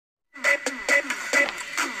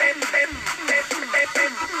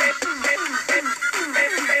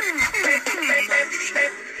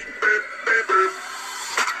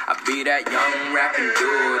that young rapping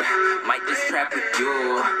dude. Might just trap with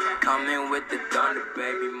you. Coming with the thunder,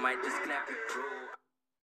 baby. Might just clap it through.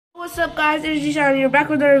 What's up, guys? It's Shoutouts here, back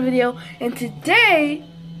with another video, and today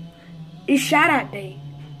is Shoutout Day.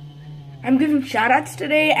 I'm giving shoutouts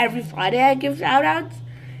today. Every Friday I give shoutouts,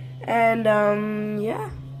 and yeah,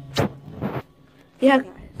 guys.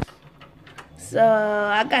 So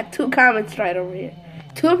I got 2 comments right over here.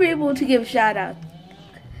 2 people to give shoutouts,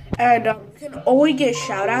 and you can only get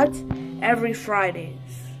shoutouts every Fridays.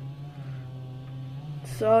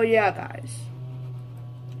 So yeah, guys.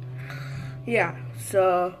 Yeah,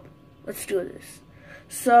 so let's do this.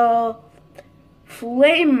 So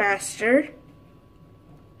Flame Master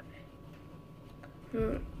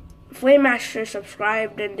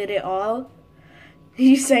subscribed and did it all.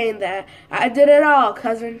 He's saying that I did it all,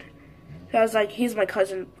 cousin. I was like, he's my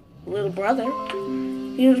cousin, little brother.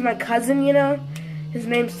 He was my cousin, you know. His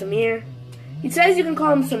name's Samir. He says you can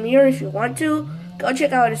call him Samir if you want to. Go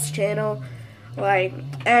check out his channel. Like,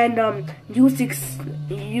 and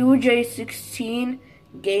UJ16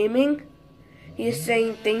 Gaming, he's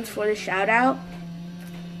saying thanks for the shout out.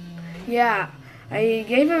 Yeah, I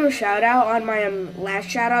gave him a shout out on my last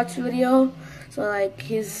shout outs video, so like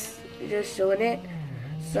he's just doing it.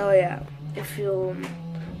 So yeah,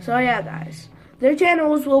 so yeah, guys, their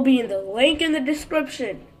channels will be in the link in the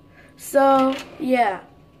description. So yeah.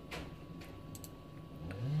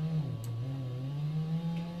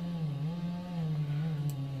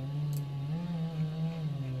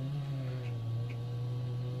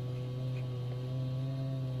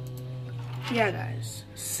 Yeah, guys.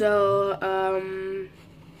 So,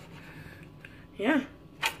 yeah.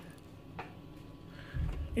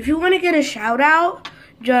 If you want to get a shout out,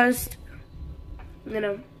 just,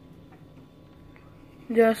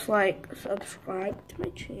 just like subscribe to my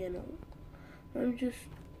channel. Let me just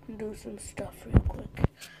do some stuff real quick.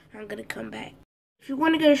 I'm gonna come back. If you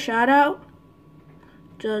want to get a shout out,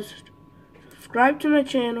 just subscribe to my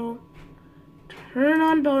channel, turn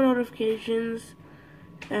on bell notifications,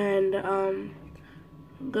 and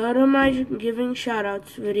go to my giving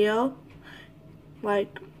shoutouts video,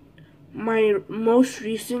 like my most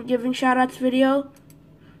recent giving shoutouts video,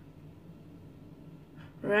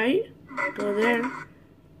 right? Go there,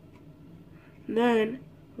 then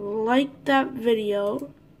like that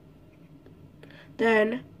video,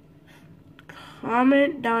 then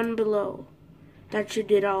comment down below that you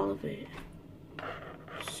did all of it.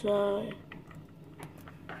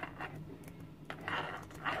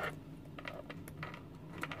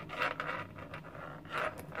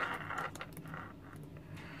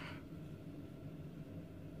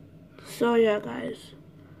 So yeah, guys,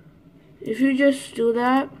 if you just do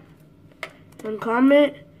that and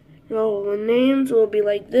comment, your names will be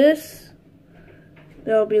like this.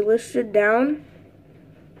 They'll be listed down.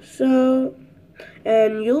 So,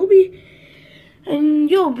 and you'll be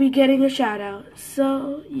getting a shout out.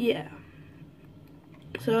 So yeah.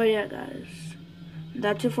 So yeah, guys,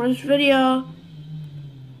 that's it for this video.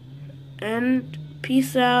 And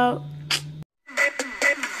peace out.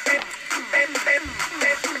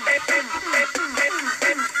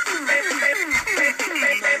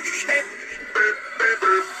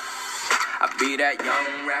 I be that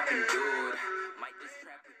young rapping dude.